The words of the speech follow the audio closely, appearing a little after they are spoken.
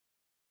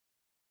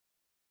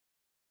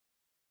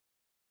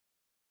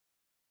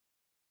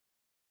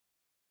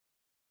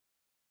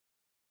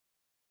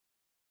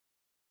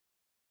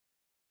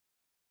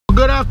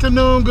good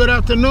afternoon, good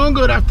afternoon,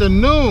 good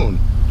afternoon.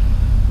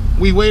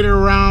 We waited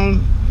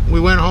around, we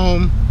went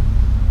home.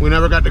 We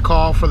never got the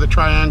call for the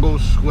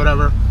triangles,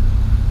 whatever.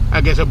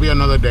 I guess it'll be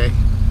another day.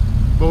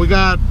 But we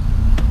got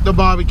the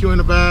barbecue in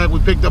the bag.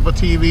 We picked up a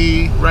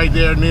TV right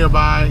there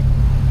nearby.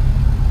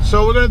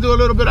 So we're gonna do a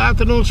little bit of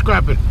afternoon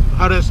scrapping.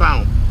 How does that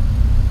sound?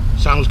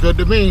 Sounds good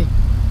to me.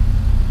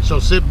 So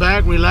sit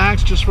back,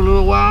 relax just for a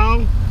little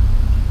while.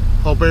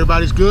 Hope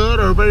everybody's good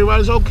or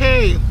everybody's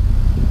okay.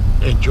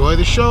 Enjoy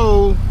the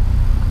show.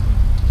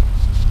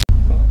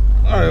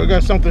 All right, we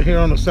got something here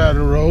on the side of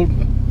the road.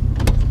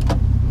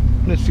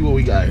 Let's see what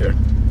we got here.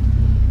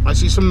 I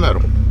see some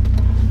metal.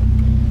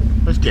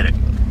 Let's get it.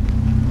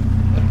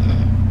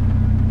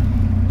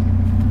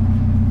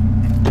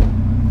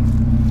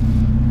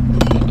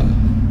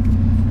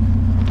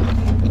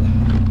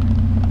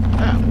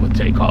 We'll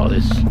take all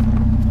this.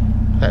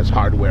 Has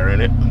hardware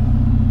in it.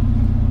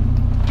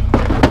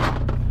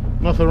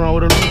 Nothing wrong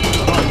with it.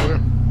 Hardware.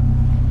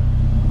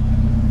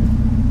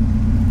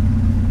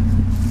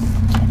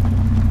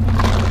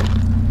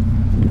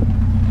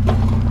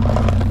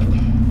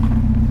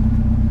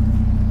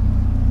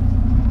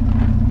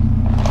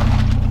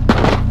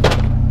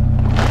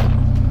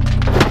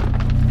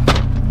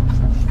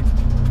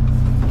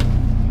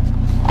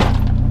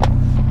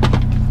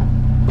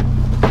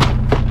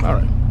 All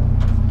right.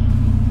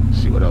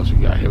 Let's see what else we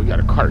got here. We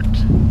got a cart.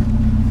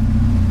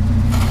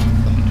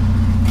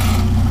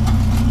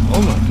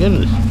 Oh my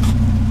goodness.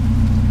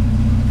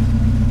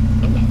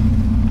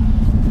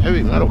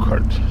 Heavy metal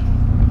cart.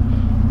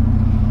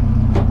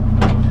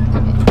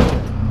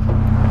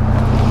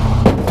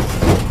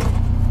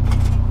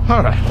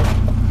 All right.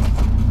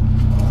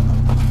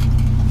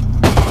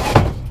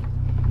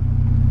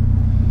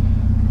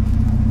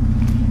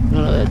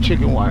 None of that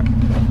chicken wire.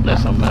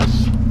 That's a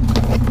mess.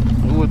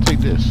 We will take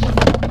this.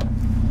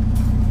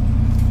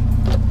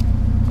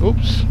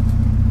 Oops.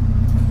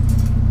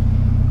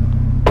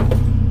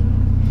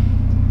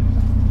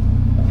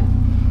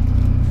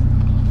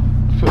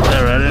 Put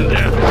that right in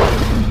there.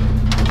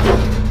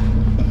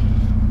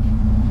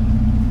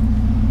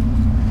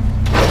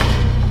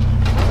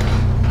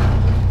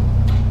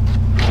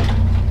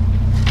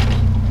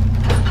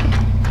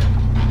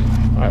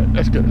 All right,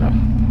 that's good enough.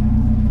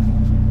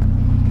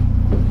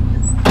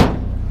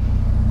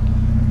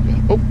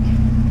 Oh.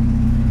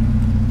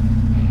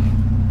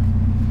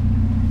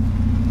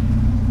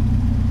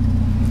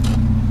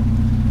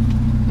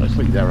 Let's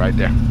leave that right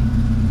there.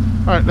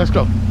 All right, let's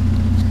go.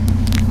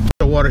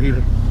 The water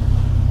heater.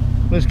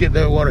 Let's get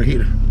that water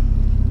heater.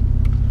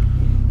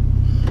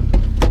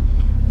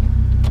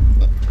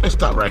 Let's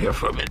stop right here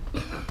for a minute.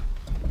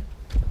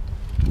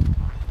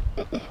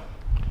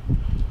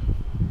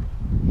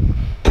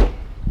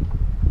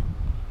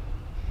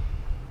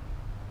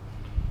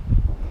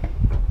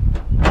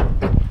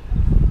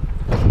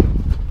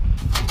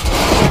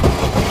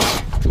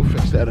 We'll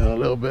fix that in a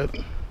little bit.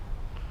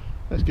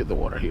 Let's get the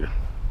water heater.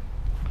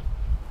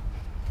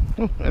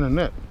 Oh, and a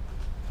net.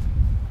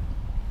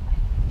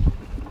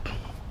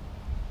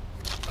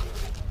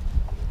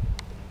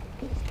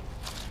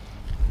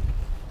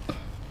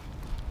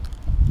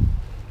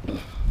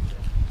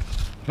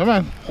 Come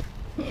on.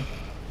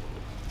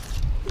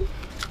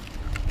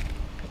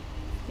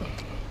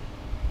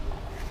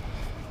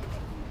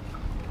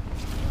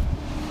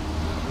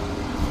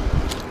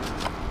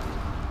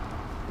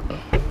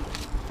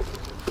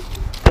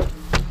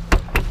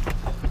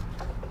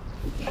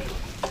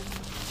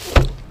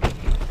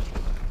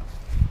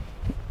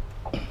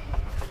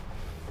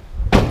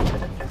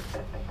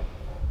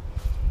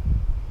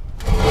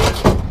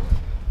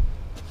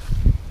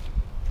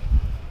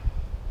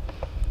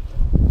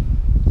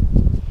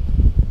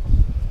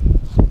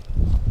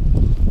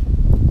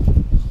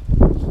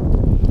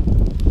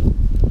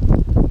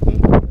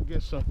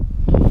 So come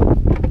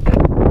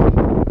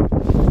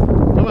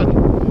on.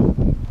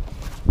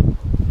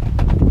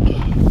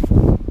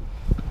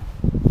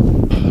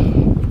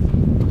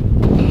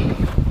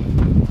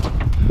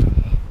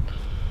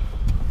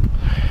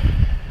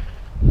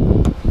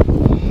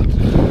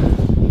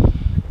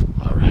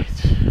 All right.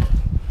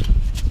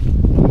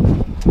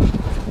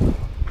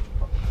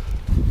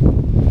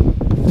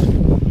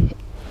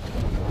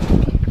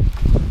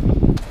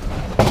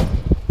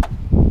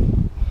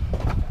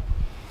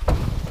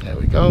 There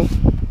we go.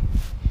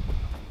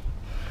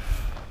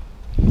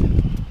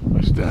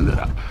 Stand it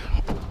up.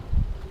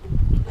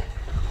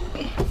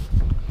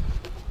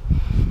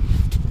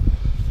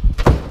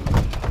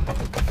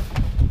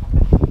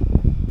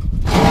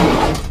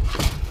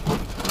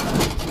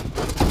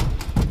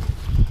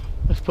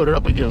 Let's put it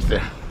up against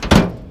there.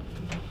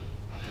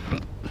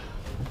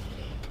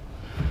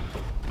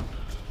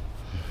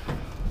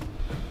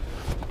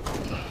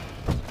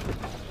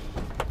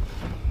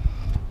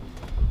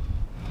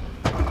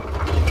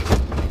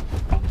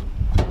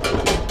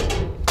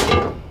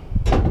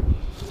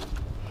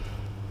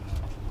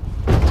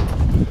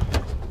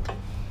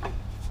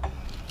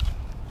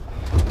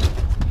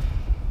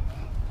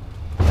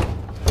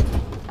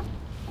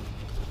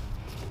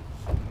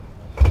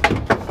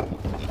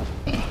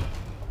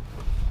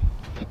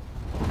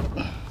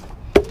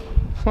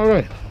 All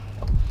right.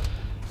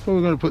 So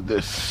we're gonna put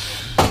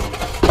this.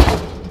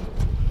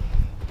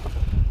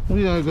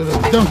 We are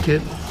gonna dunk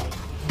it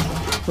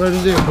right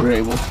in there if we're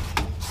able.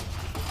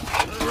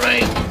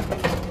 Right.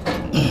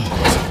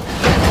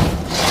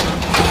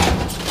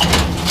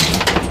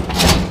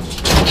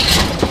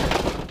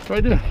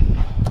 Right there.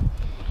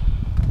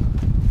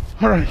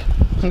 All right.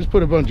 Let's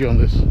put a bungee on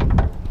this.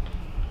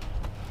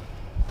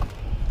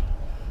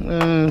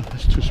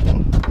 It's too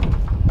small.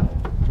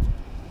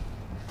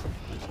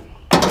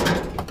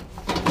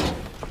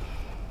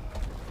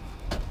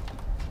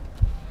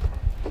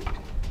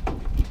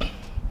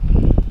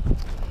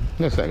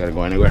 That's not gonna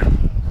go anywhere.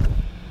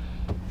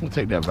 We'll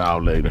take that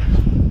valve later.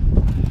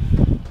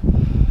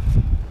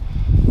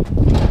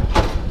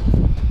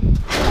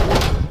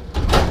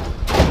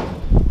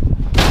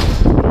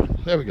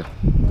 There we go.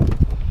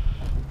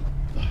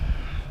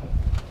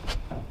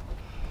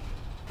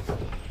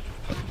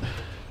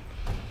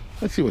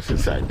 Let's see what's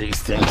inside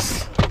these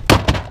things.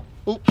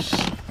 Oops.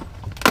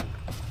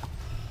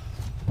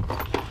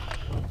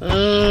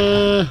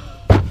 I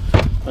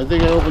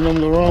think I opened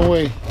them the wrong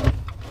way.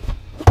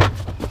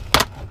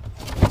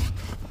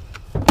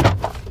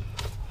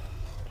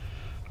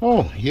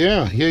 Oh,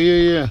 yeah.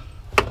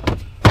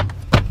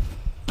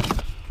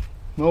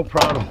 No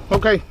problem.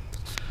 Okay,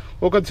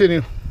 we'll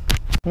continue.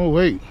 Oh,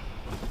 wait.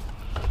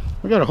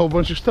 We got a whole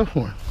bunch of stuff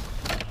more.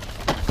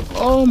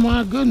 Oh,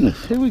 my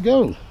goodness. Here we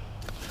go.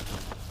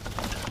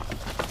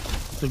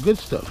 The good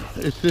stuff.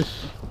 It's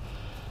this.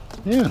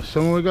 Yeah,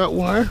 some of it got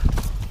wire.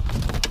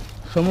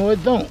 Some of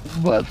it don't.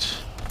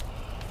 But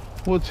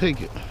we'll take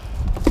it.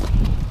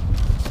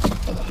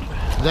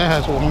 That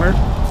has wire.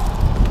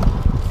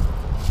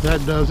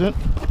 That doesn't.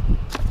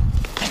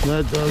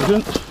 That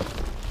doesn't.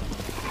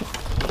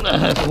 That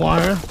has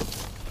wire.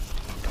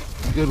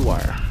 Good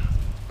wire.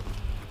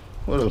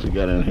 What else we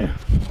got in here?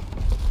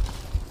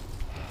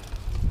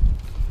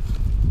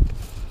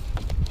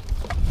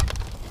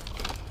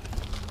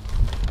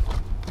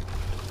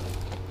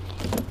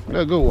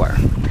 Got good wire.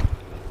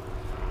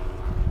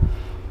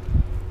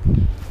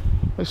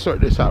 Let's sort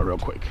this out real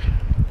quick.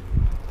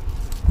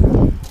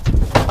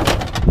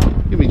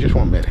 Give me just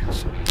 1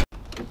 minute.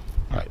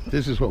 All right,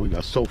 this is what we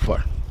got so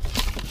far.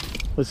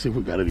 Let's see if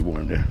we got any more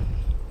in there.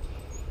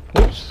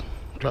 Oops,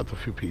 dropped a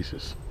few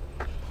pieces.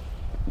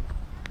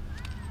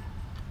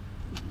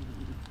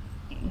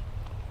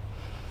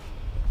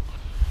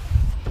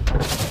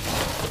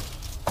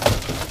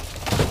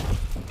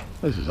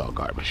 This is all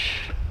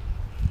garbage.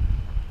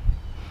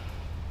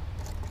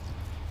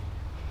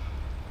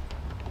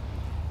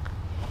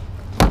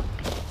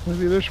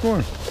 Maybe there's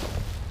more.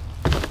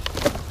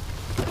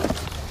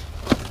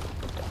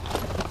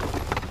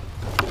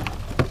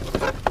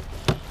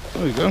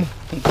 There we go.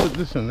 Let's put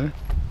this in there.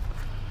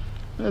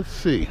 Let's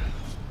see.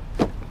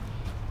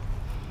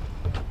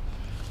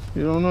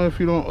 You don't know if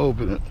you don't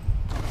open it.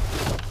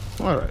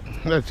 All right,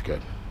 that's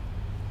good.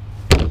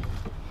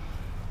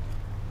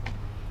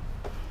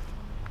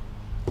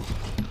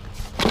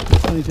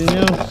 Anything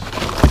else?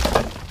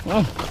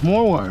 Oh,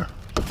 more wire.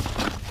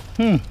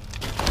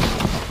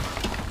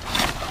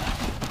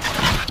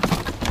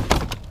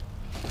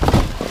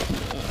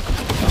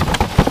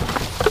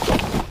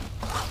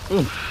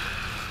 Oof.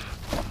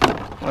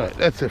 All right,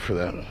 that's it for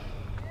that.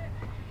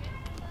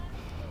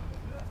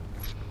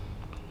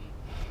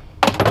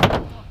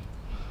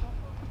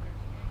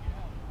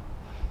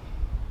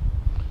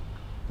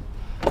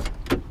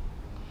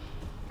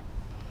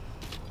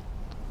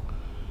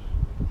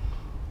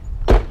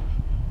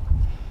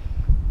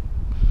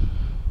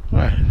 All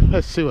right,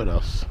 let's see what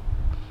else.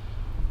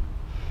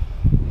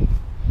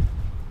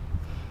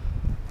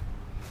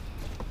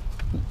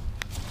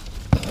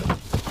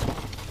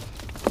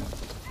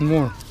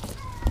 More.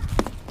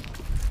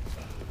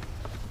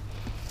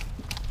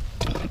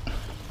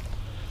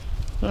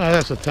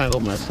 That's a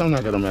tangled mess. I'm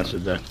not gonna mess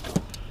with that.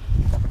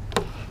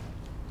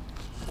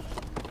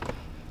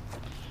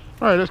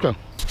 All right, let's go.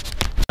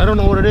 I don't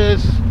know what it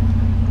is.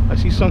 I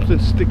see something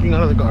sticking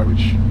out of the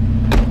garbage,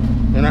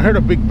 and I heard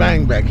a big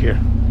bang back here.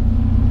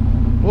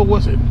 What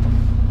was it?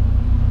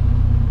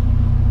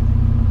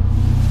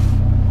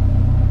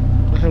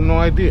 I have no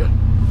idea.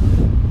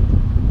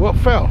 What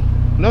fell?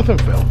 Nothing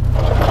fell.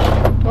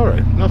 All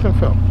right, nothing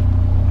fell.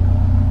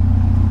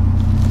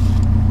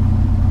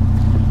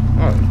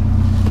 All right.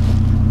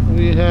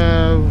 We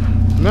have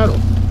metal.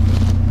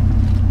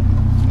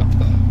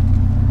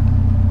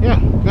 Yeah,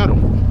 metal.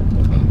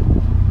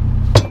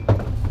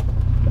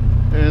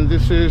 And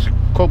this is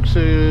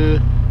coaxial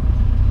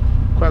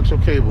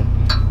cable.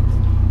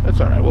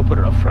 That's all right. We'll put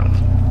it up front.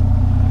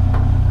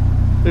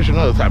 There's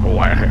another type of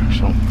wire here,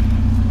 so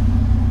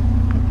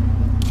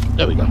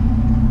there we go.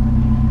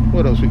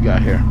 What else we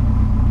got here?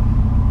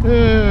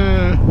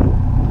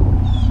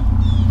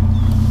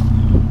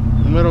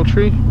 A metal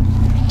tree.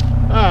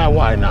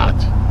 Why not?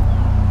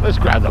 Let's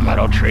grab the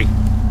metal tree.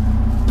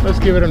 Let's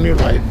give it a new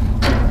life.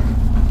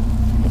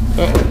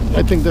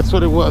 I think that's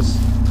what it was.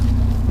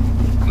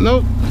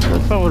 Nope,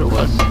 that's not what it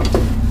was.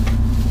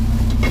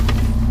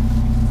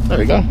 There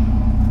we go.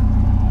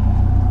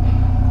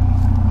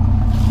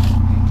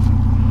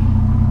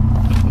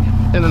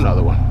 and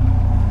another one.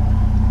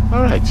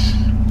 All right.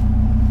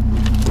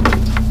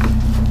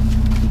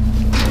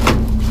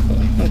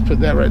 Let's put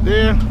that right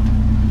there.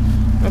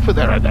 I'll put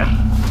that right there.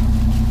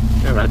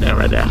 And right there,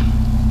 right there.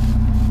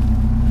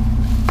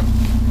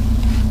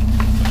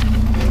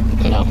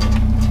 No.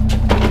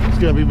 It's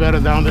gonna be better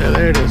down there.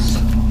 There it is.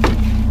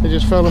 It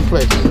just fell in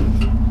place.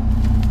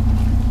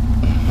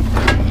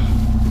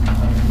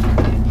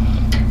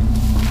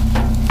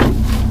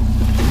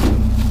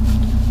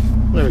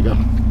 There we go.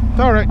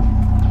 All right.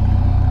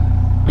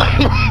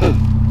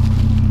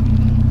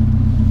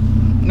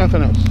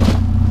 Nothing else.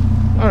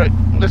 All right,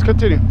 let's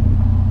continue.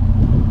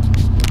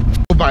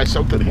 We'll buy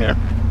something here.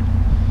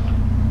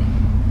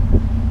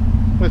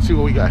 Let's see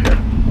what we got here.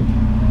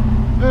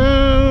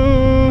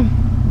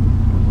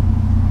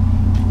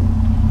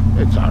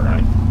 It's all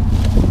right.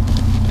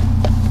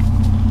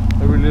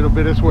 Every little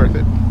bit is worth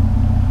it.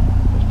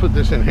 Let's put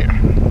this in here.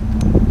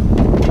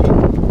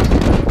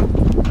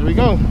 There we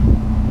go.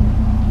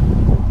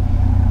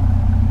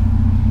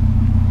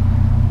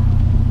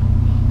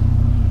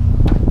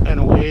 And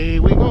away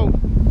we go.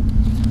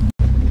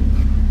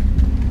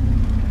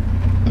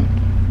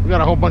 We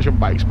got a whole bunch of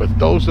bikes, but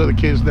those are the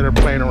kids that are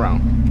playing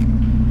around.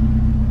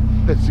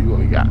 Let's see what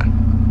we got.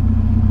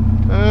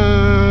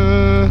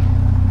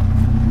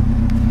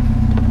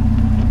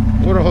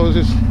 Water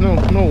hoses. No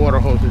water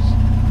hoses.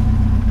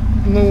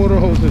 No water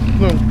hoses.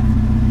 No.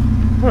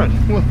 Alright,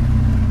 well,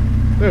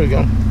 there we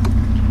go.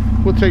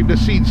 We'll take the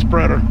seed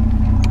spreader.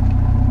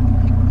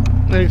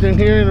 Anything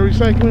here in the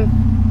recycling?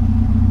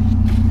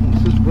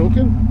 Is this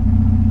broken?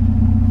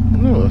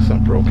 No, that's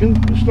not broken.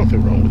 There's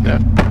nothing wrong with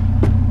that.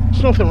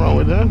 There's nothing wrong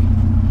with that.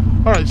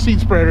 Alright, seed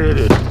spreader it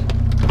is.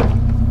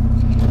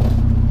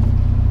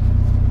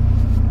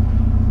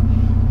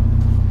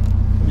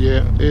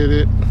 Yeah,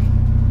 it.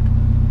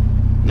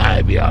 Nah,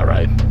 it'd be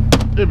alright.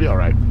 It'd be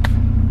alright.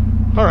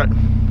 Alright.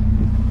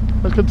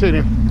 Let's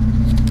continue.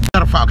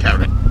 Got a file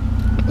cabinet.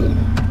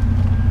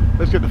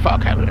 Let's get the file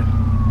cabinet.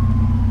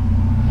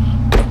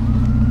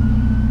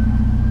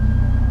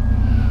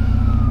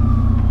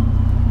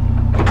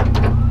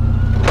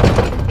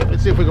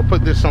 Let's see if we can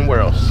put this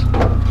somewhere else.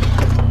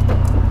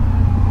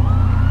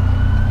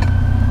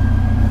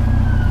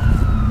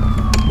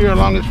 Here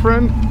along his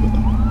friend.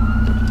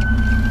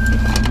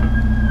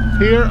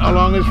 Here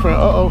along his friend.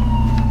 Uh-oh.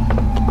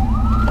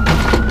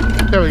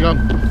 There we go.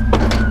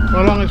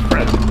 Along his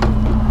friend.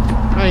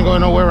 I ain't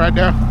going nowhere right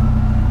there.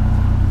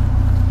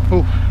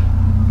 Oof.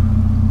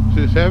 Is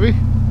this heavy?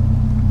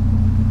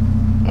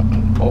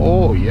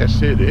 Oh,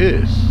 yes it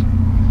is.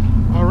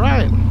 All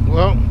right.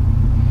 Well,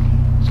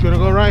 it's gonna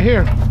go right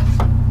here.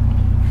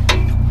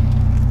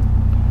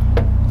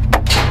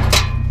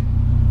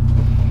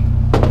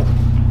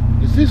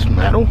 Is this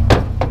metal?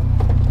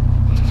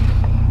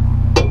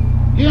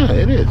 Yeah,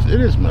 it is.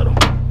 It is metal.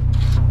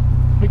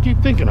 I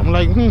keep thinking, I'm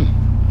like,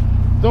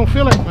 don't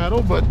feel like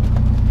metal, but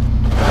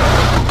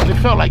it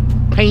felt like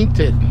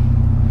painted.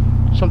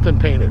 Something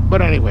painted.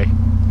 But anyway.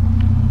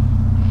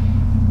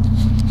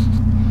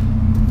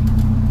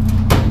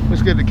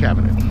 Let's get the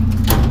cabinet.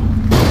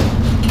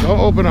 Don't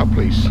open up,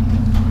 please.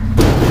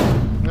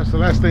 That's the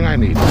last thing I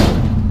need.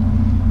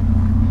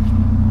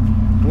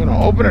 I'm gonna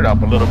open it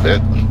up a little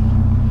bit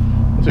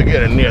to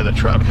get it near the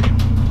truck.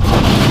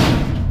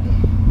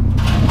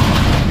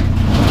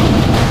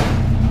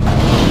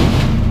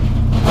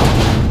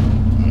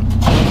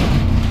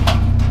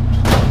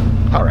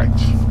 All right.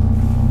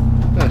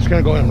 That's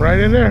gonna go in right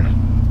in there.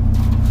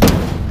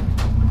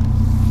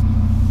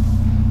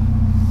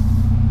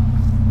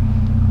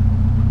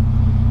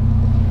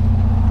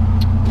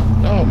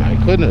 Oh my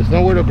goodness,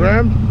 nowhere to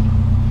grab?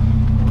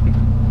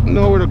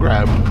 Nowhere to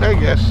grab, I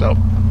guess so.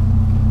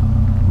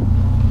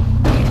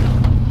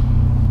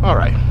 All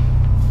right.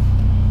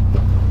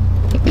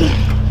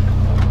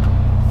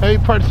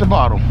 8 parts the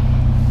bottle.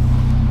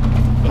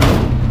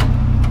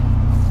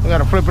 I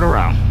gotta flip it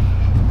around.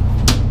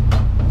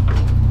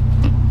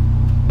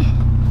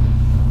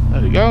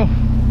 There you go.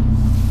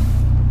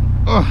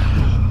 Oh.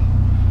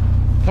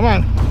 Come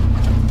on.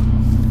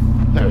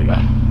 There we go.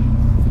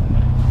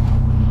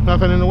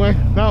 Nothing in the way?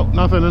 No,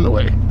 nothing in the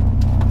way.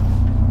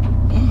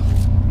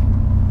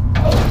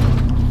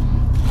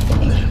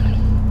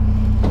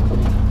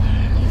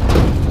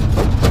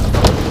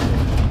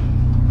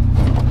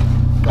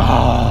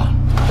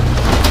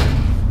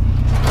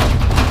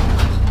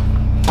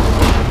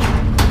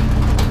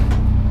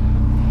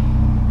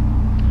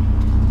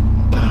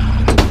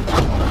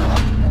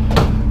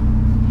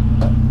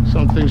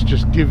 Some things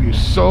just give you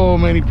so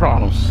many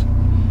problems.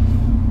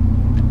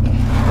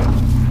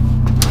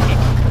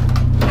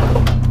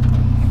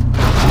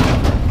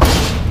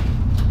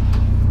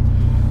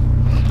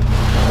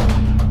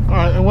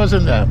 It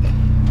wasn't that.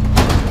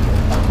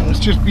 It was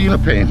just being a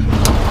pain.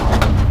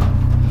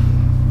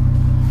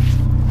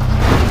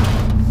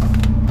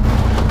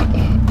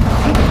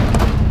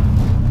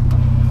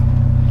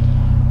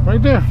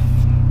 Right there.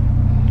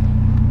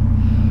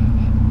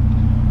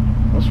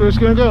 That's where it's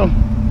gonna go.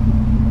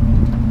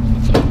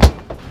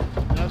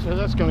 That's where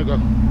that's gonna go.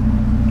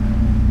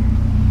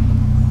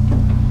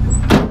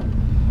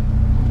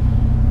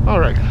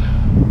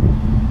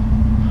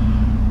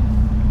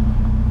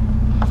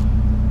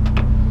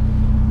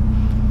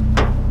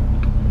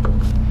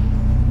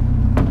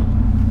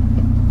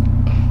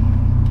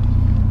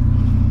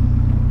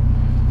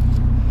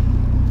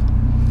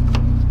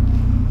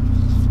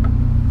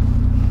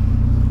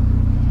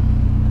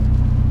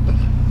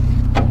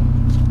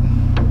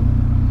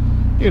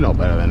 You know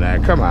better than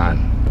that. Come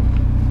on.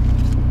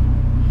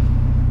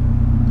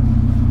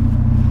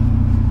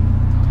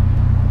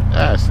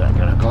 That's not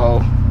gonna go.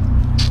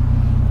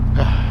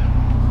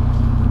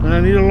 When I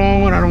need a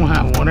long one, I don't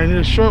have one. I need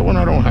a short one,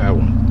 I don't have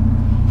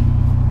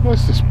one.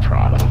 What's this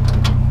product?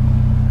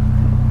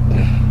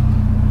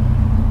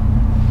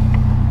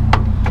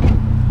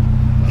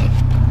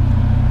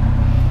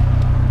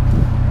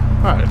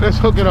 All right, let's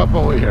hook it up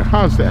over here.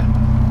 How's that?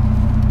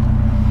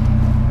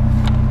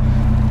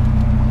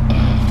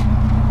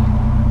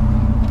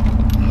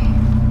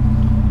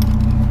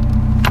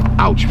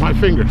 Ouch, my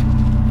finger.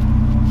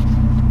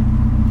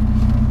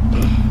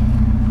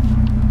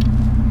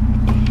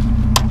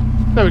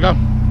 There we go.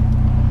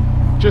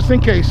 Just in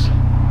case.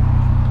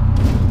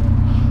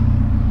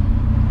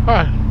 All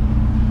right,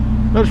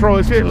 let's roll.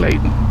 It's getting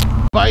late.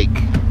 Bike.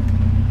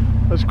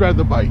 Let's grab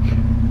the bike.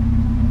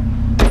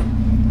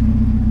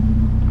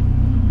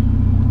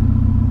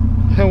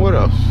 And what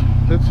else?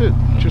 That's it.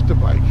 Just a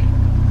bike.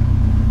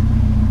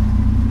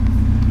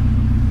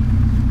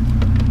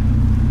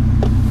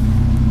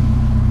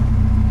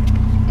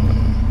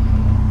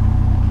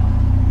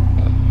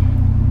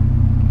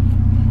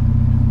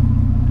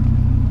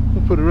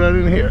 We'll put it right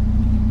in here.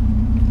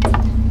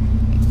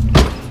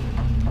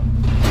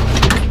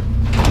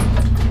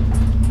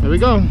 There we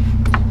go.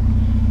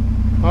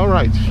 All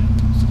right.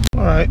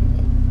 All right.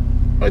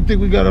 I think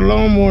we got a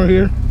lawnmower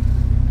here.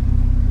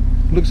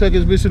 Looks like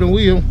it's missing a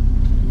wheel.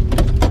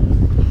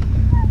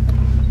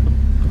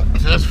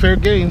 That's fair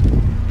game.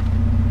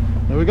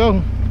 There we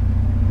go.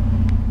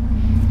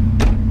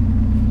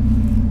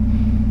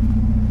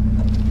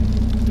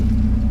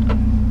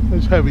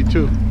 It's heavy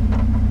too.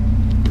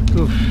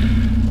 Oof.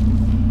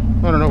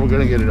 I don't know if we're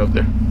gonna get it up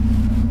there.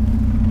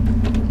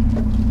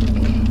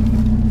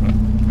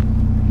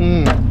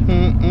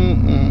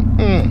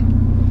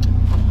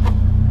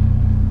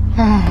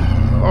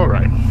 All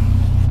right.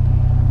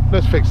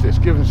 Let's fix this.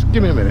 Give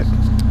me a minute.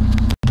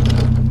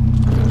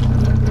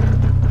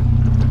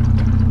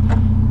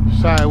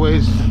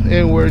 Sideways,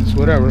 inwards,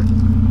 whatever.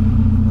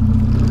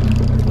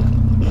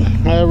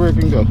 However it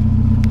can go.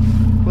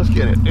 Let's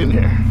get it in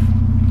here.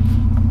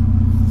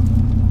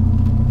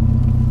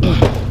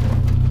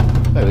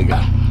 There we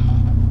go.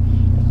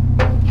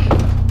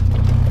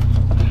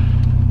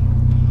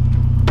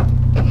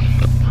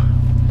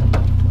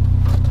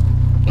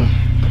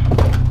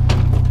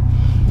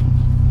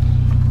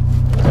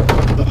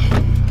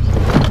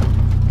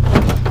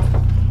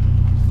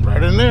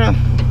 Right in there.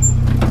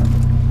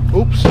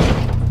 Oops.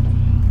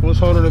 What's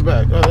holding it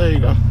back? Oh, there you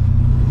go.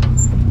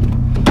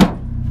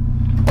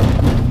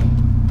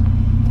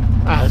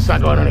 Ah, it's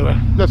not going anywhere.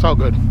 That's all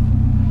good.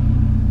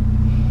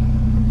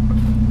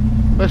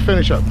 Let's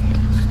finish up.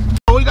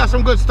 We got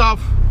some good stuff.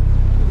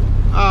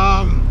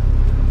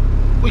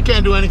 We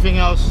can't do anything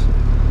else.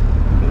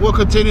 We'll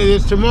continue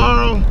this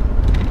tomorrow,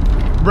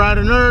 bright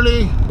and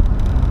early.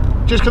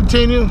 Just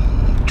continue.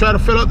 Try to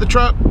fill up the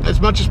truck as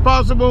much as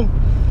possible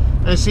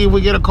and see if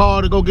we get a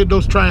call to go get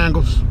those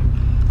triangles.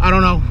 I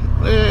don't know.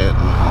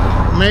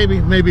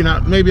 Maybe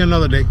not. Maybe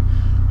another day.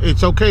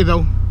 It's okay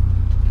though.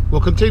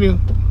 We'll continue.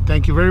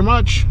 Thank you very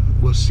much.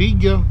 We'll see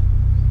you.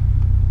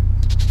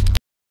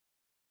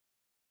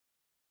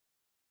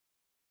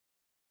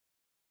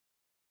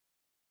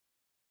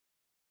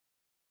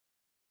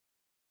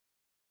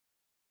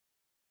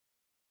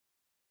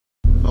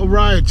 All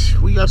right,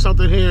 we got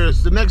something here.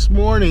 It's the next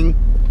morning.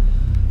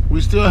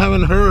 We still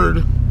haven't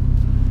heard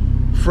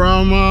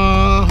from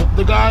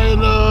the guy in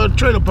the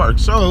trailer park.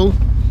 So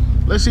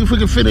let's see if we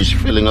can finish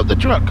filling up the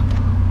truck.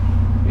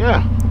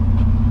 Yeah,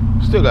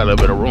 still got a little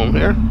bit of room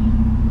here.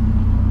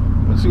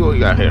 Let's see what we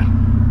got here.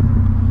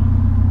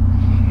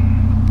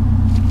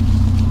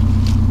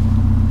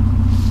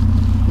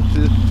 What's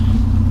this?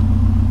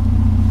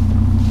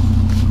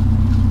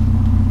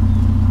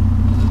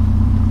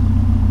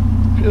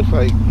 Feels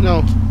like,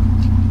 no.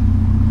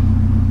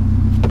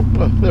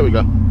 Oh, there we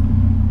go.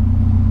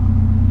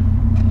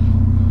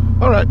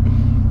 All right.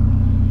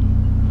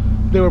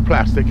 They were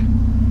plastic.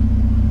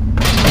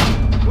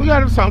 We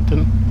got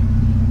something.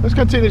 Let's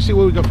continue to see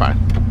what we can find.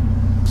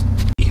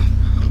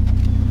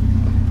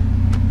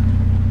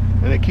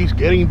 And it keeps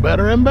getting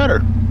better and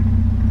better.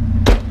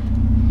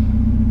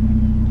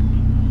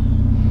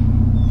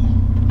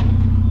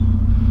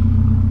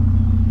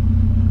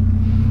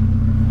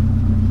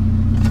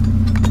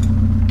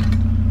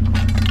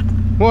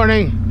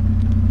 Morning.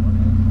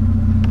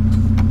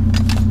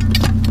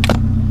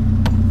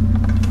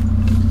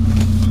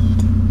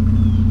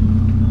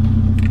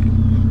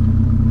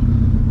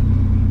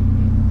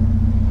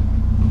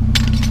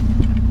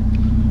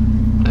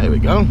 There we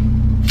go.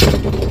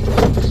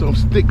 Some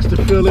sticks to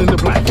fill in the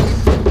blanks.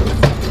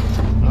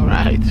 All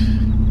right.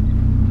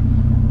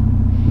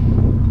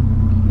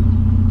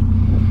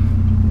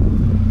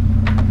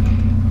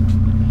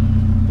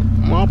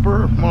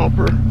 Mopper.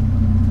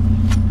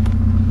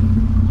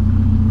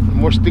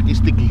 More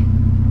sticky.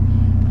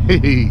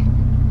 Hey.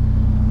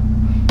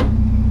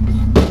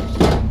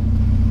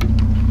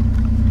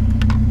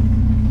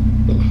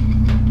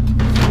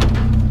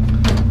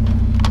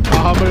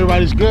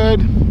 everybody's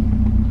good.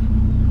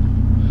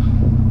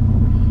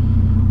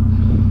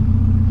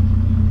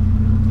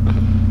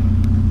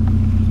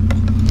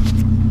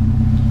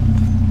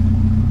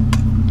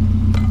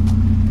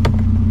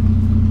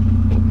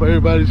 Hope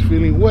everybody's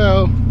feeling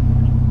well.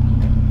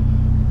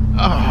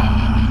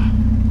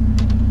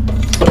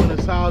 Sun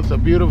is out. It's a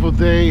beautiful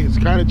day. It's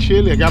kind of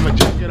chilly. I got my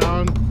jacket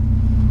on.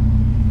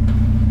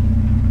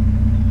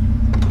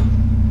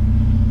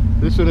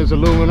 This one is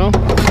aluminum.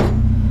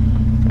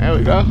 There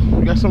we go.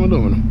 We got some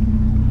aluminum.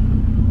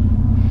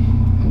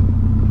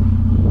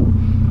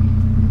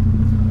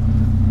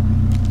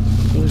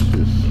 What's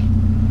this?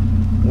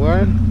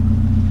 Wire?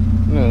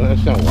 No,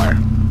 that's not wire.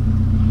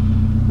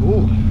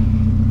 Ooh.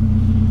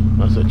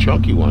 That's a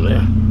chunky one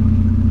there.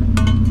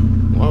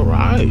 All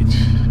right.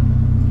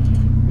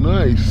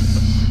 Nice.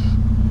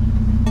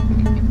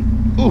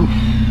 Ooh.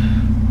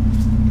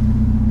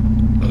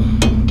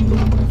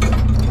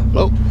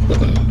 Oh.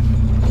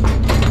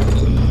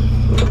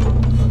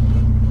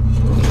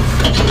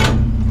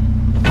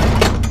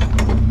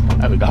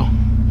 There we go.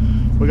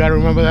 We got to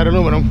remember that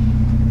aluminum.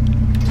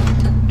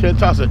 Can't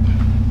toss it.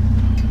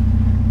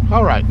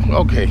 All right.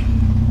 Okay.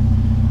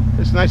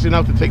 It's nice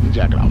enough to take the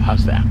jacket off.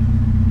 How's that?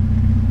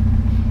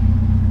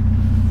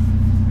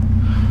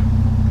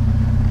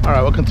 All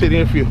right. We'll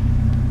continue in a few.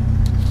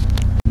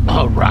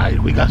 All right.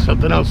 We got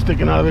something else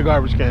sticking out of the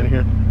garbage can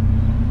here.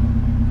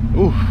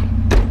 Oof.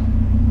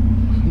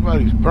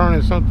 Somebody's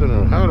burning something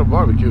or having a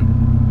barbecue.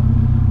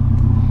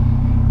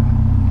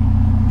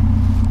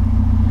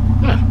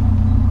 Yeah.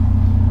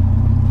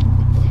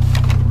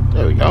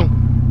 There we go.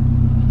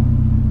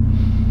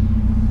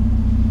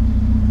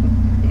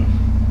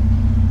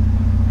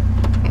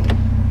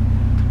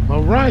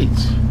 All right.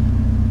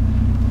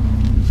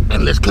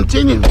 And let's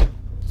continue.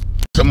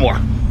 Some more.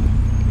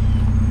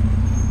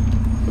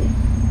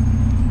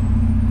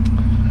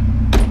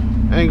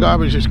 And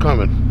garbage is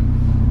coming.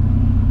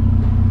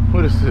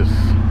 What is this?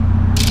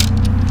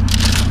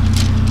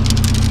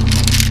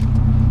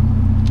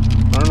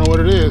 I don't know what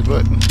it is,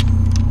 but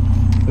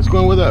it's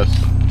going with us.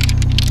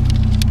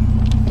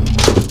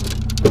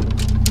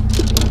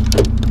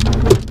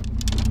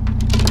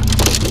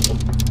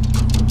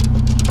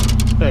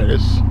 There it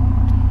is.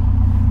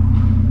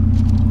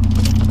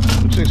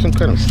 Looks like some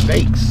kind of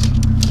steaks.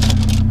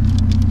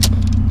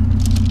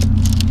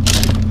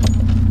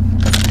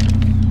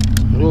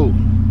 Ooh.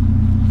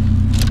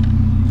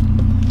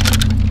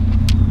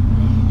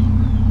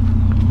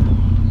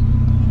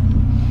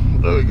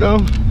 There we go.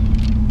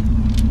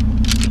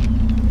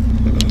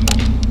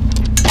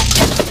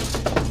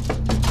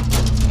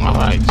 All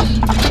right.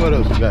 What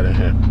else we got in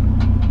here?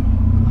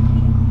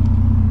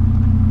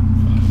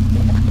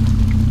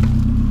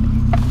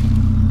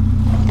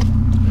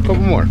 A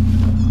couple more.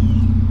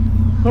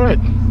 All right.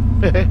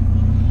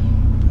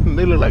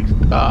 They look like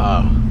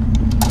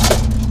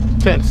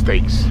tent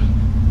steaks.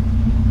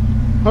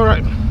 All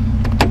right.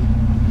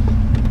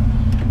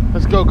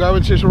 Let's go.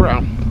 Garbage is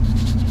around.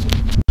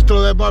 Let's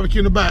throw that barbecue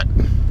in the back.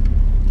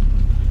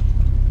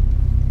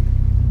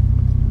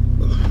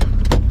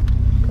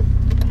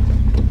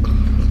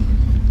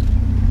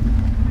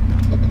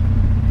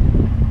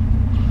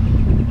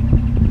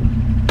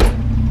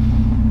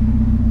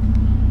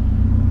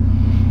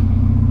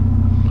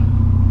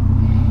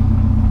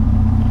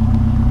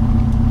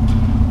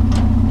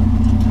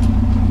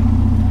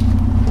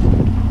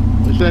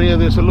 Is any of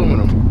this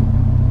aluminum?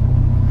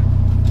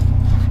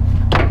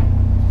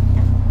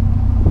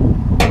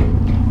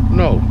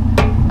 No,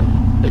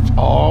 it's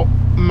all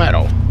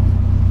metal.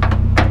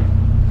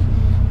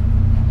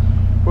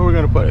 Where are we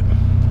gonna put it?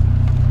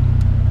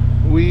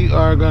 We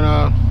are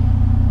gonna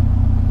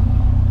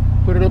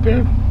put it up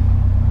here.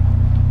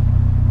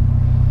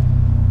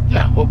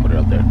 Yeah, we'll put it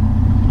up there.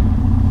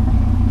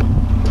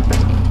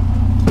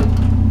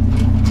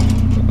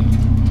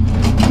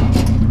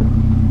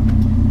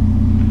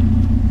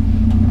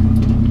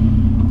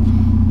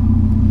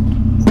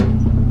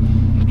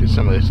 Get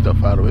some of this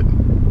stuff out of it.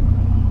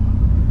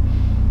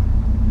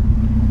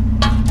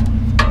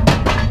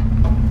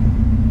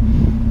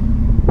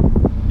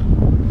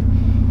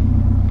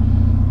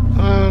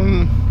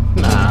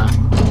 Nah,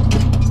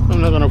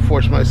 I'm not gonna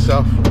force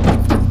myself.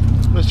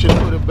 Let's just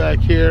put it back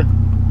here,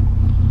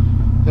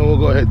 and we'll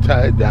go ahead and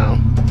tie it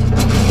down.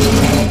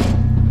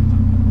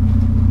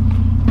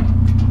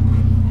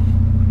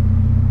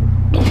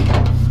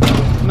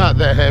 Not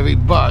that heavy,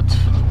 but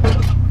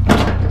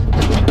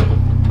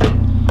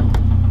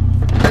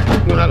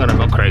we're not gonna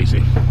go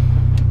crazy.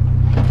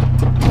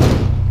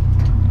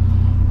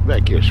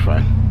 Back here's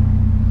fine.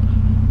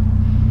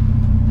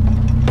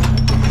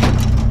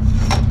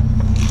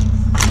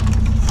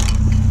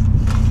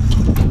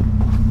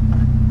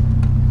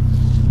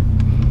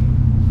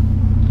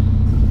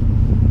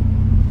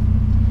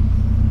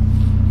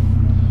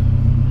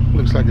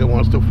 Looks like it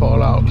wants to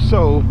fall out,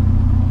 so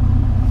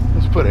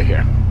let's put it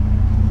here.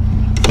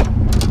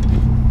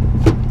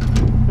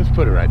 Let's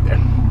put it right there.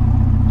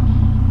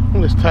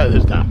 And let's tie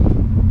this down.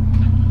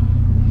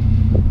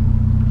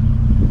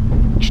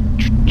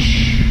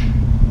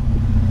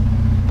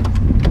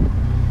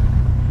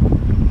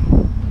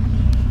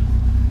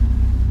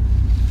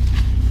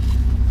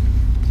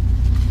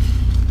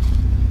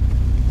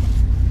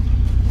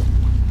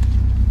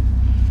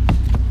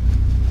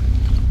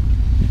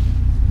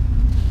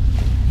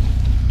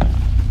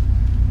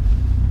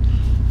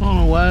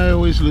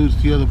 lose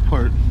the other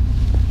part.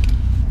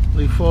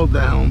 They fall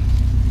down.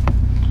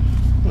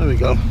 There we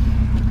go.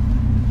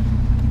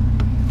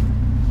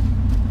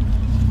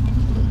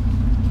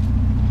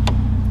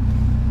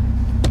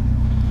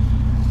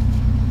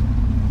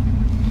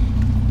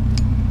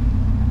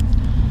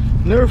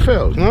 Never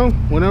fails, no?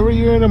 Whenever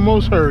you're in the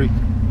most hurry.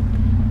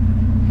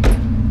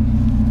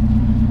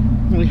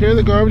 When you hear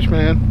the garbage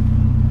man,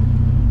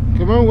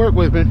 come on, work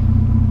with me.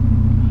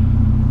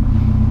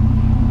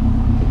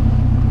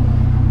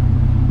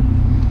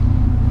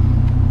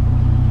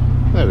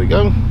 There we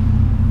go.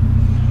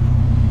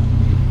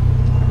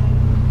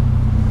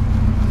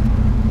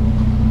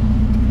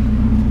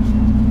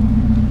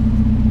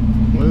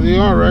 There they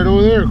are, right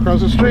over there,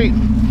 across the street.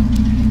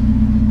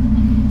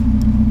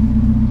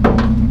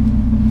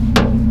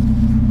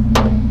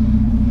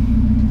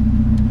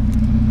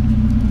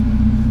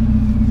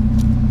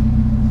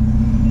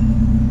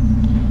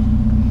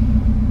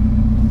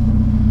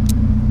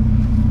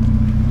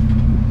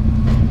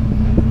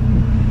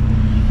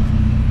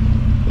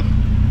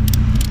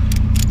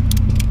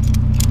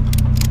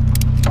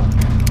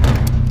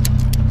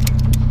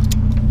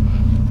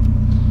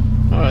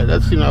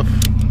 That's enough.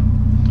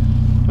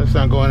 That's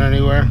not going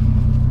anywhere.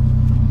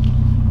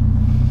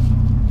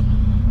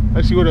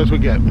 Let's see what else we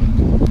get.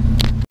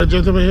 The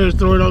gentleman here is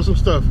throwing out some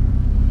stuff.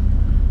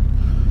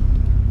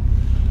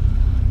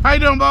 How you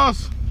doing,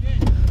 boss?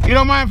 Good. You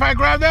don't mind if I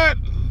grab that?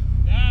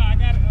 No,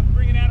 I'm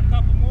bringing out a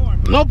couple more.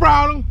 No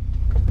problem.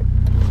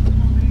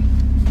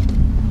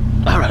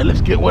 All right,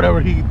 let's get whatever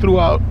he threw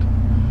out.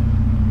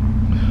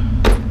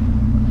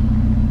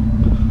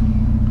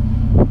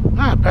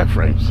 Ah, pet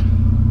frames.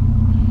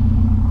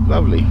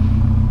 Lovely.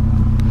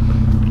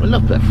 I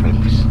love pet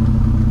frames.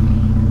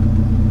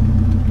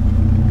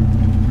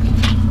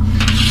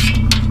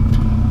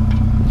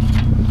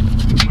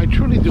 I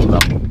truly do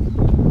love them.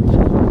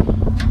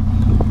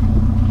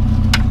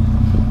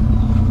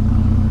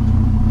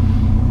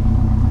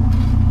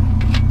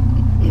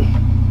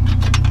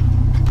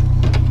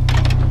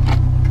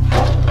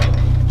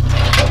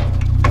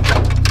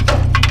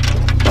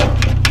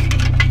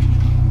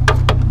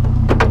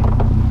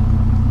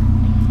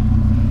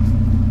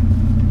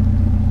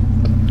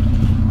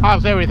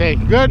 How's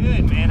everything? Good?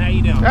 Good, man. How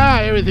you doing? Ah,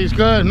 everything's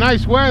good.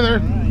 Nice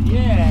weather.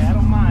 Yeah, I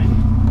don't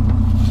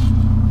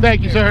mind.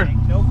 Thank you, sir.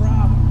 No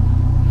problem.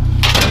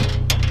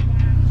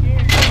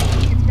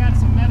 It's got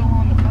some metal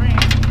on the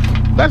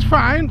frame. That's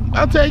fine.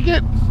 I'll take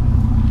it.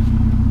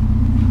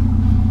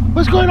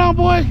 What's going on,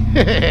 boy?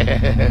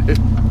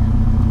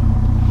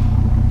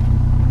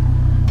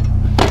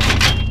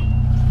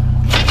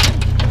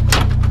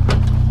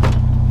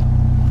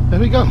 There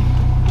we go.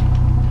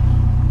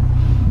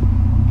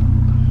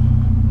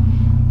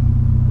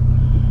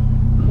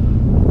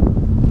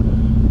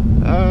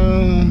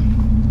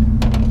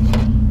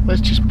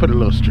 Let's just put a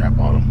little strap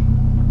on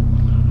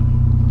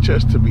them,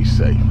 just to be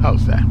safe.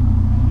 How's that? I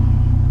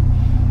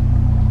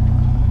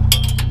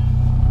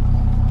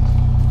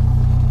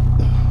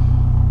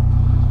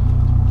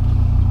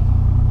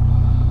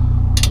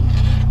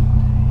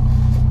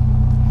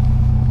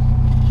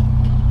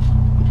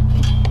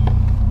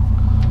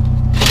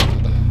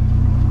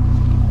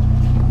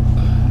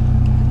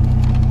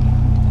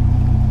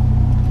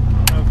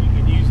don't know if you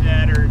can use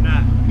that or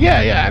not.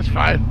 Yeah, that's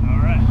fine. All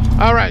right.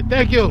 All right,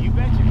 thank you. You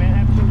betcha, man.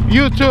 Have a good one.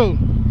 You too.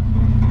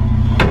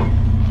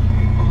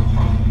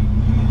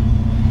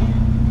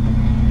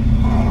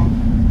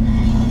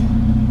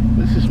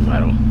 This is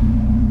metal.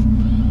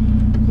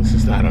 This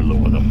is not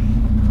aluminum.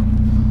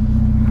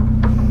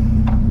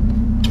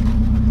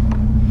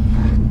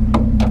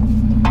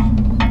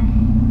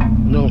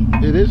 No,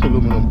 it is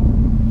aluminum.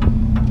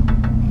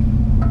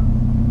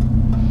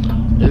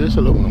 It is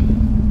aluminum.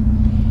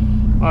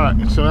 All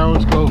right, so that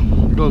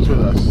one goes with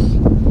us.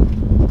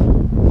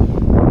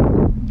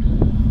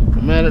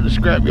 The man at the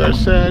scrapyard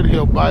said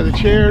he'll buy the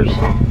chairs,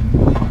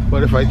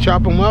 but if I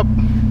chop them up,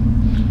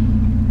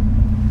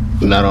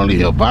 not only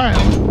he'll buy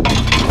them,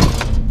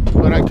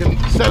 but I can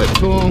sell it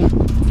to him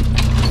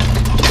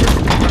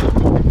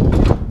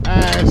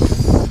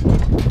as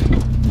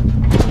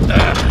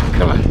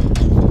come on.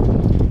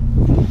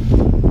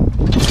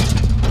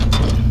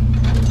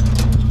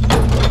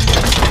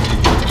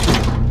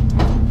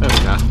 There we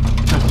go.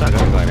 That's not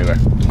gonna go anywhere.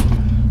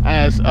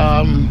 As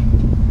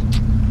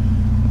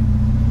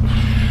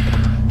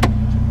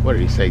what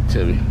did he say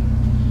to me?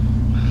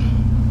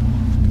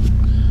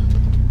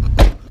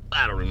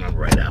 I don't remember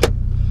right now.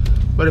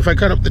 But if I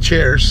cut up the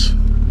chairs,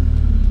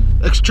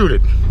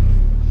 extruded,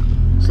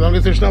 as long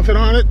as there's nothing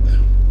on it,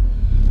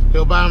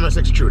 he'll buy them as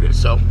extruded.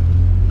 So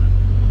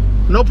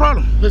no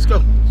problem. Let's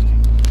go.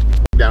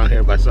 Down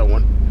here by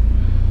someone.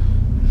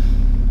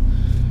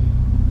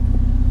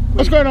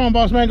 What's going on,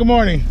 boss man? Good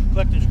morning.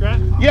 Collecting scrap?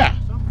 Yeah.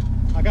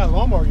 I got a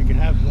lawnmower you can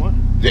have if you want.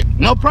 Yeah,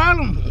 no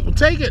problem. We'll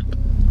take it.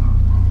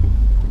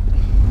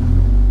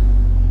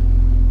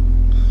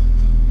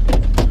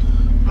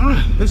 All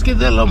right, let's get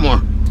that a little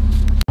more.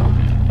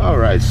 All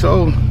right,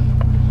 so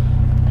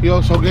he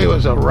also gave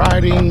us a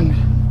riding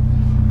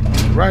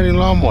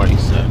lawnmower, he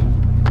said.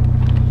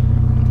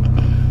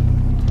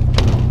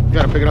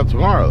 Gotta pick it up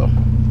tomorrow though.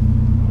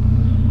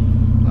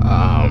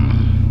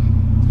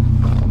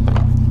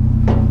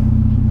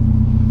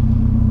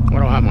 I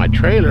don't have my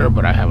trailer,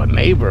 but I have a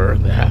neighbor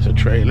that has a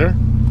trailer.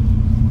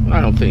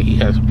 I don't think he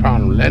has a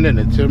problem lending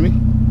it to me.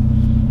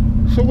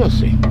 So we'll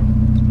see.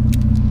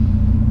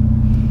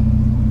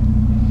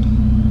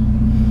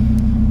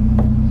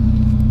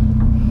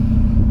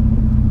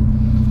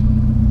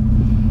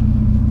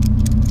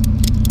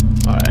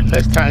 Alright,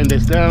 let's tighten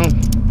this down.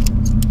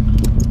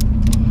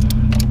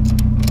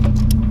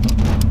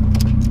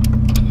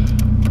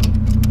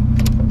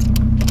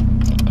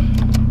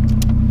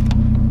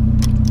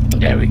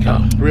 There we go,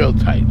 real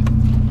tight.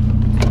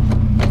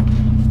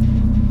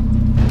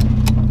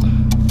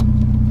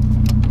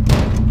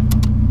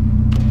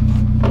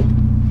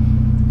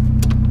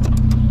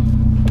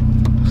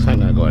 It's not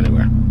gonna go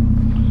anywhere.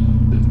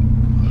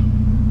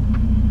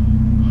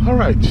 All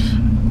right,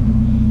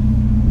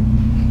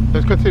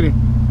 let's continue.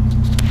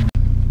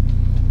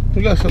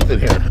 We got something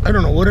here. I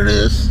don't know what it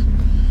is,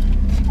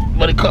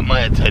 but it caught my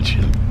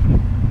attention.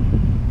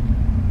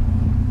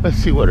 Let's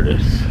see what it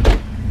is.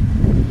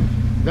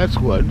 That's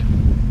wood.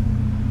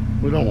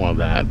 We don't want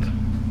that.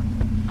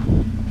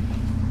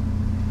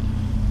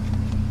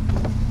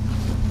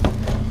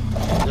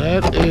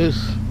 That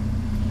is,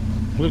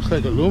 looks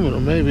like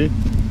aluminum maybe.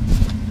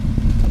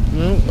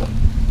 No.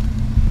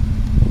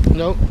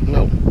 Nope,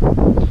 no.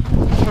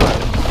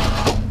 Alright.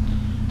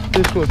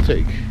 This will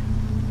take.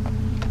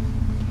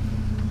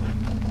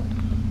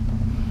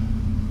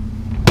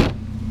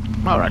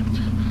 Alright.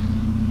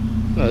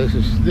 No,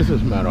 this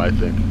is metal, I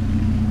think.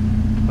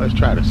 Let's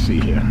try to see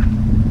here.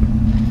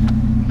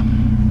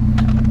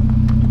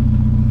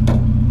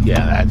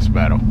 Yeah, that's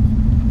metal.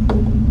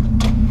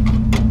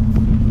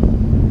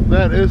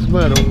 That is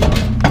metal.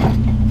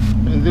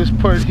 And this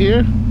part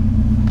here,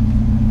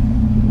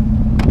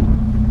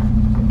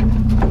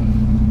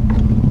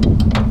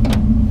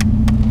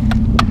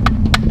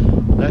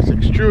 that's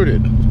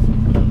extruded.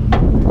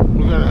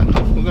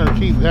 We're gonna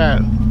keep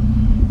that.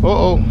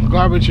 Uh-oh,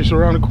 garbage is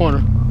around the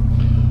corner.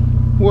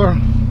 We're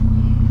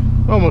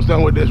almost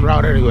done with this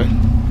route anyway.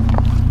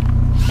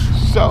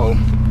 So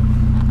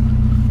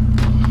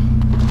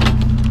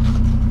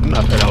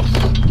nothing else.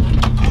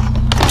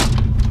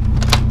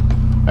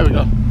 There we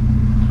go.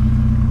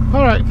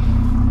 All right.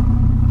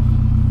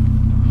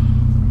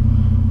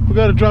 We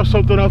got to drop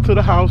something off to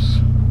the house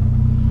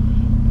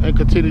and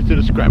continue to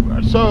the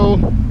scrapyard. So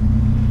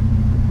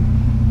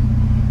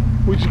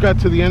we just got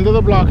to the end of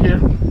the block here,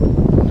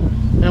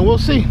 and we'll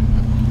see.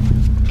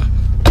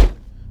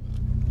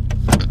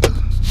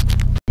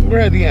 We're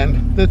at the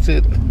end. That's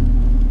it.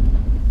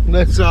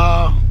 Let's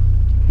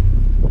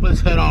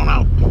head on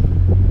out.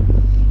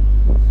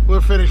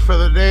 We're finished for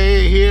the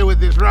day here with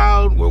this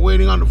route. We're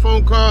waiting on the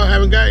phone call.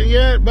 Haven't gotten it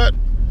yet, but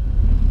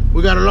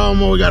we got a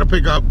lawnmower we got to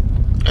pick up,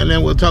 and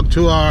then we'll talk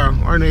to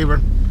our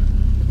neighbor,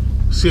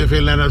 see if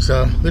he'll lend us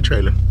the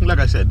trailer. Like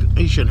I said,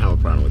 he shouldn't have a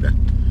problem with that.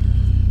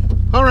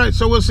 All right,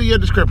 so we'll see you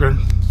at the scrapyard.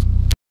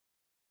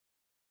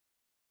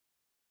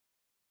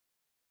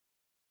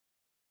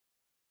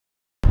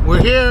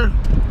 We're here.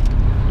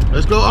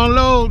 Let's go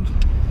unload.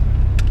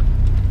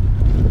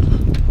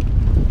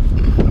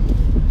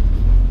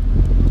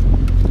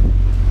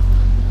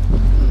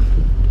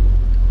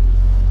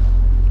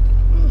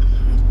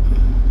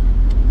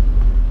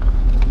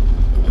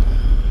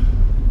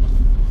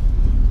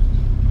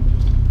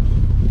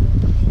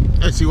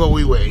 Let's see what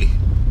we weigh.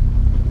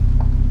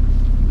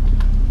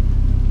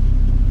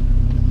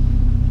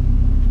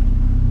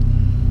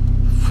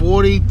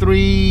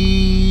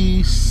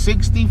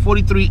 4360,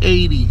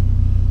 4380.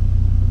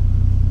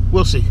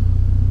 We'll see.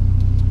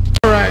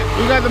 All right,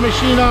 we got the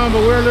machine on,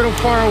 but we're a little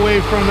far away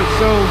from it,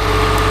 so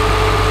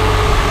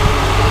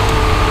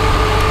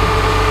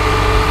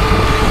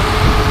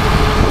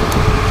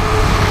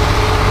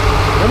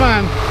come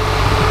on.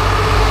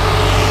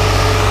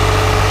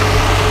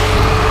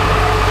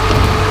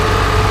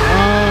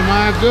 Oh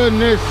my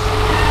goodness.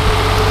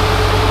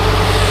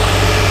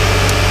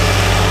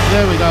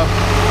 There we go.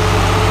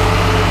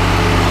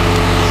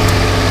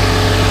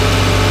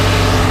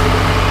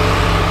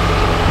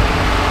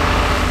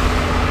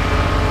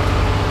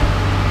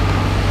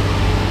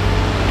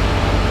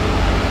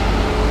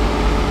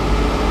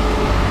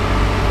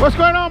 What's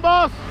going on,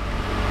 boss?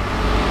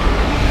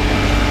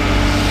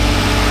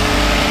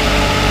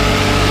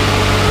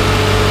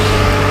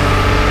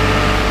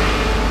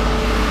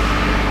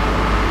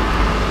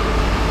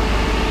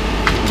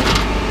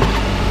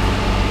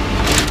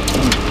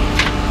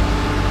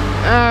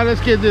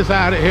 Let's get this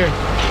out of here.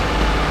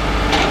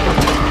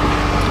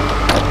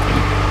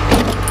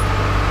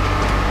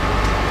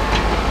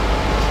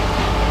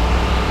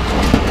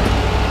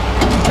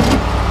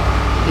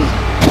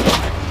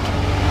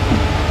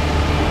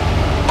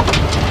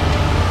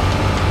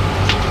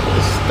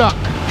 Stuck.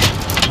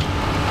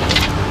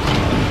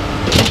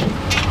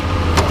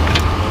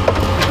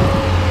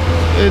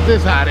 Get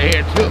this out of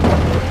here too.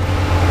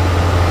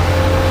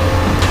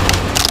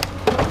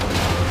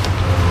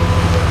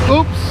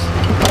 Oops.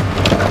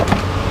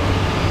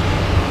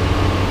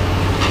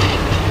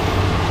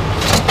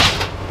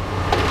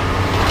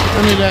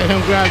 Let me let him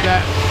grab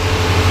that.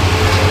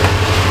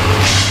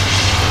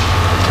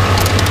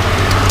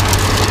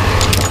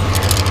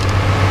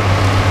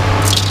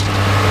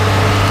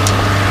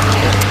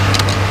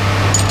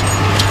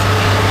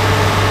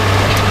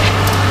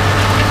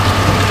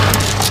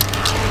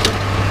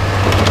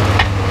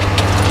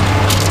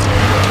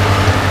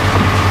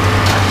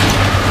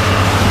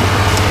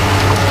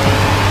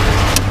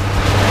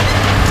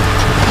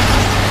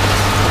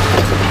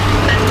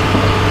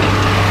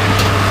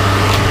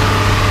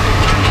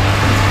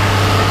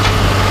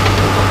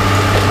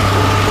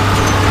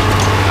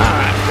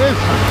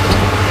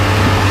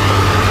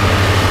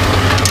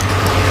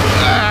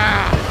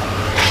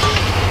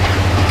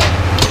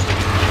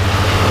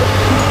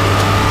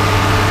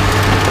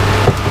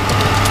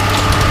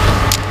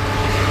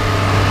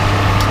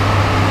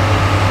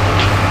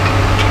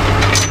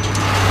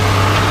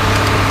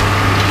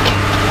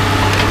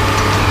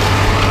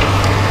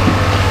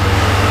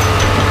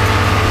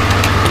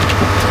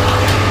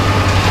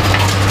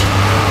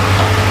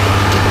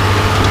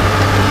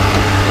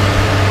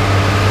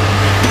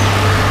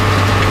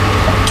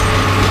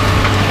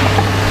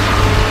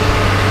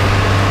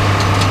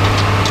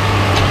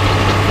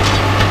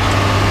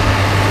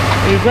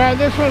 You grab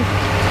this one?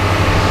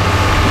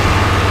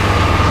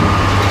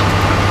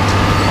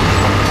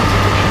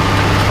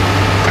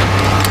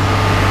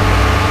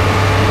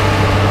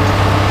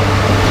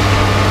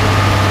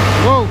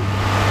 Whoa!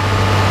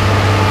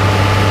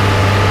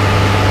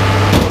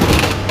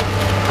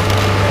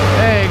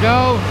 There you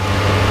go.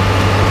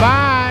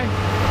 Bye!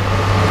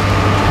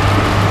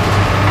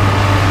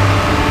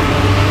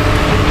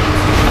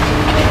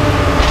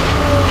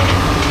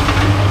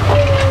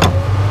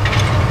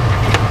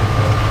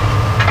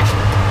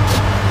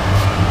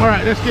 All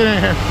right, let's get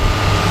in here.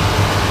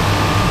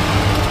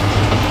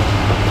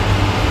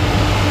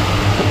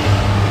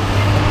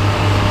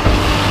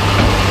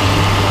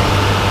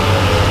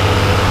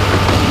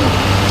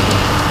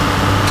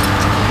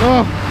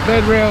 Oh,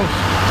 bed rails.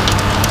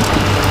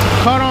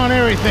 Caught on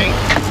everything.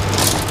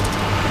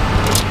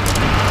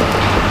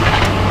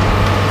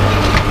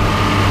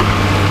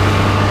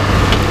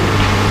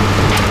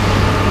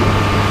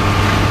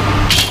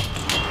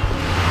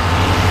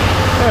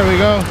 There we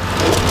go.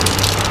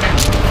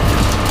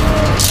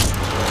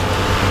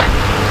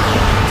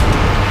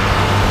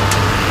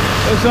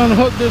 Let's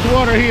unhook this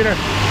water heater.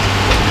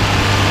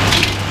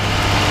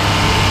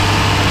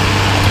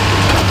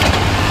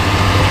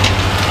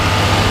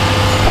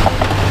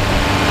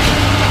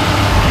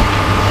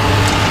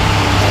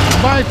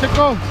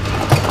 Bicycle.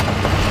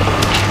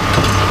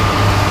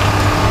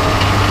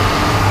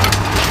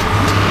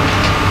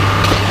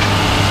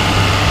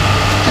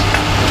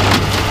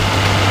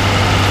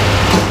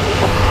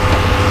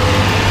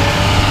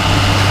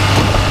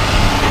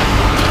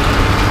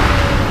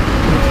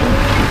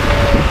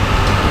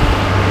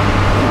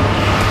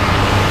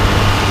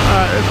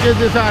 Let's get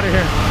this out of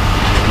here.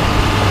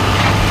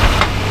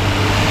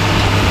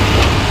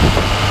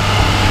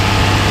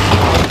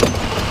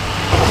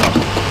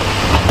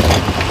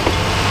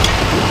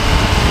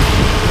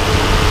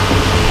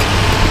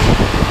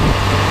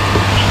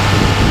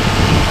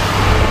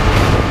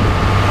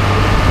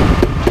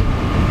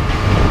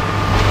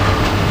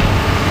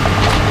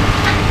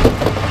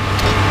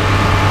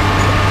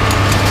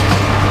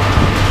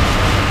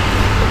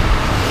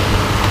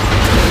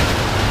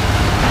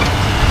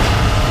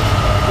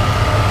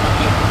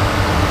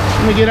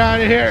 Let me get out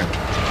of here.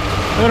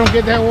 Let them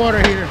get that water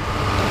heater.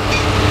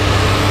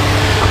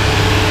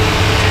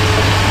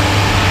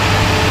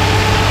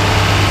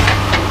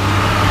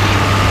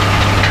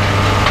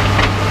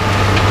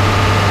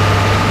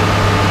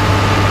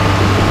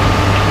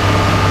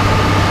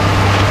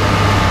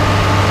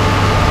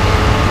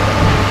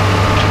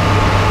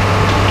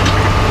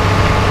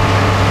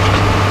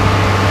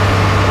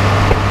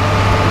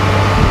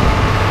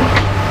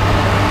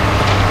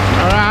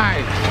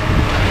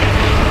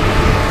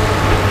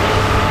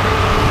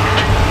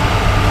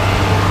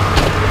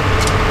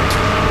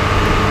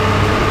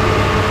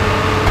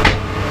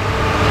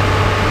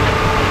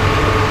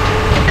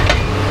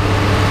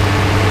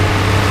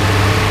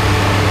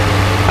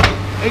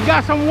 It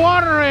got some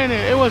water in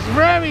it. It was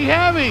very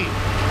heavy.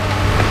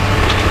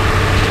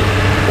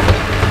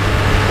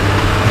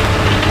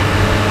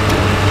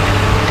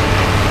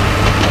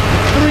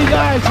 Three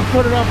guys to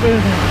put it up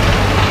in here.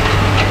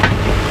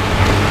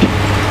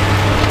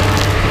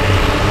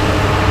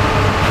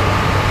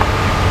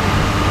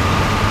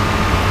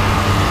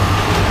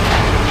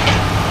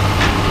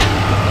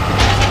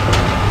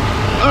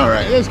 All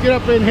right, let's get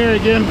up in here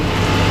again.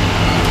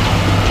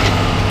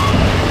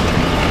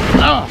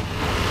 Oh.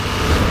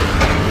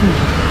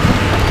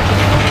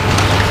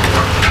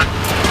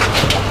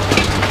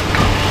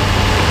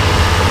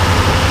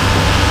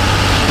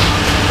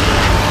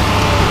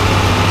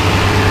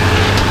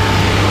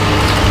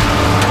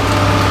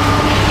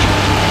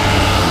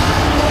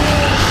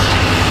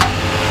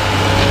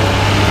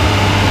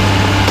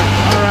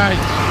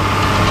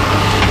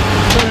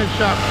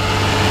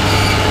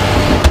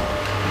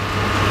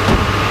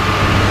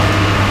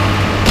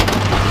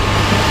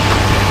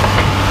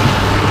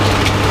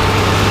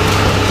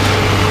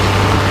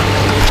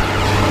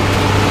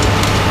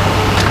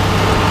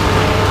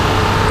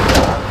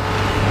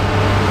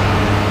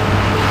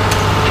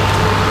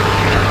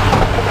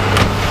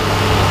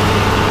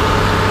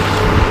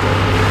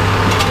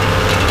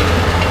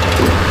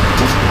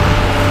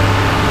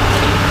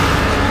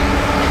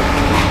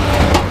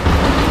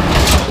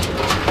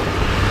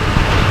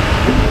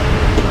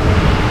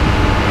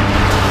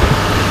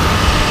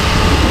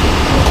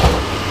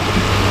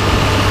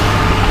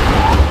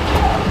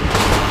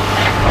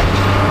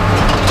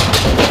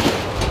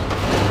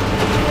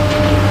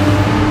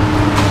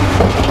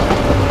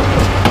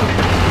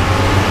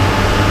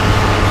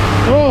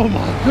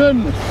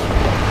 goodness.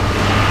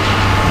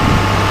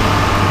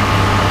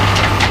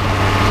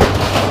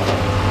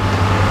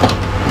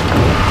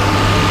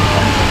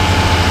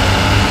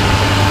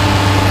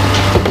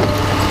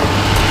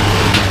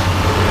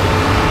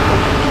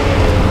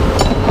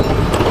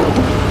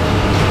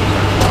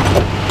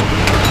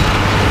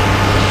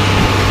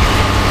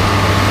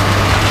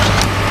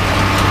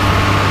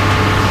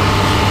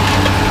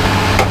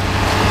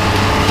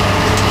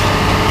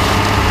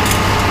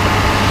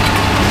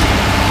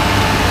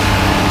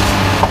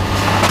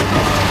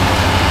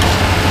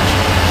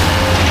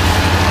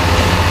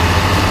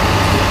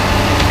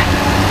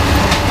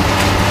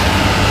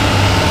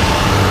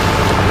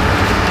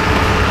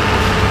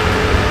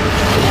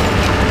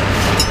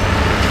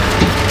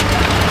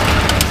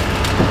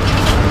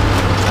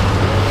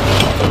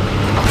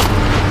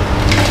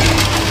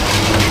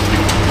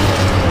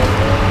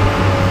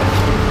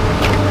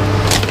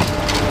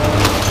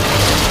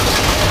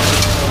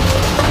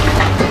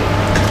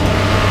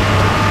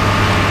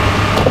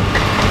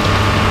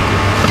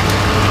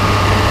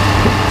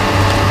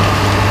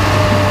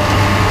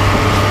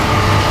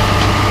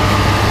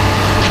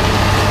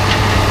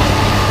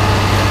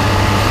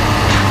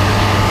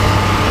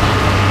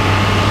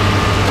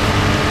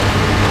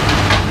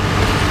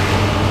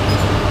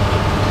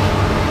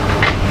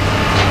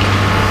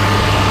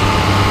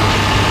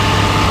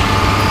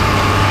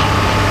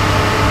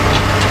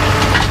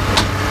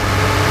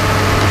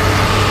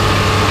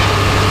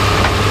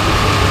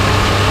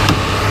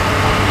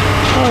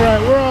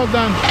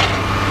 Done.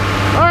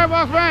 All right,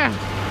 boss man.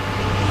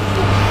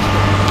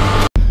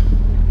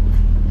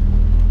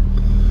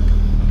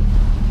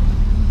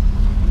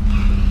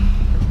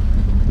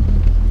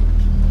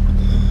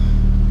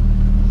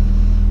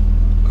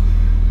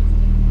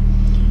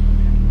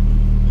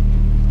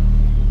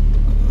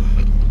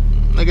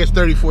 I guess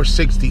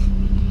 3460.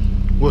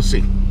 We'll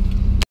see.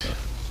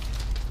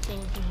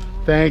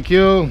 Thank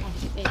you.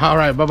 All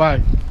right,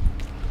 bye-bye.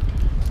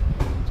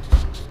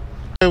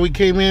 We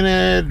came in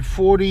at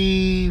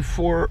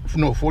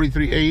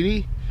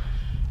 4380,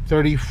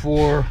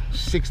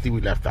 3460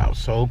 we left out,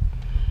 so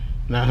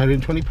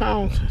 920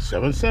 pounds,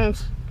 7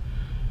 cents,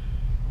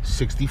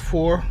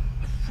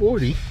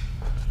 64.40,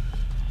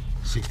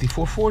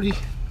 64.40.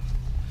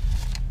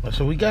 That's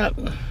what we got.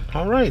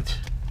 All right,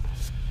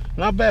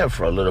 not bad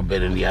for a little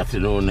bit in the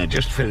afternoon and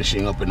just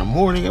finishing up in the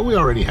morning, and we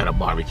already had a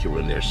barbecue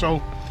in there,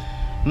 so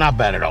not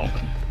bad at all.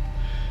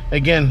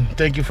 Again,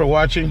 thank you for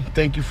watching.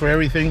 Thank you for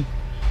everything.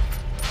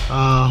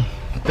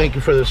 Thank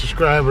you for the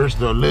subscribers,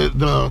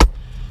 the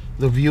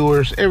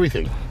viewers,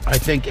 everything. I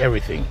thank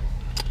everything.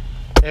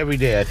 Every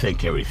day I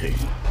thank everything.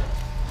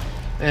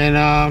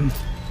 And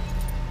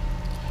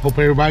hope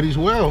everybody's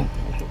well.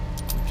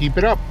 Keep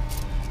it up.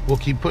 We'll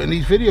keep putting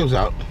these videos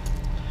out.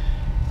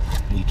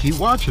 You keep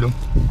watching them.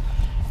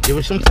 Give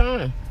it some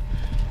time.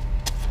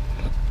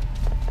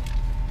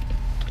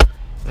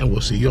 And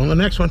we'll see you on the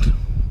next one.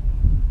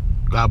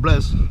 God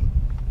bless.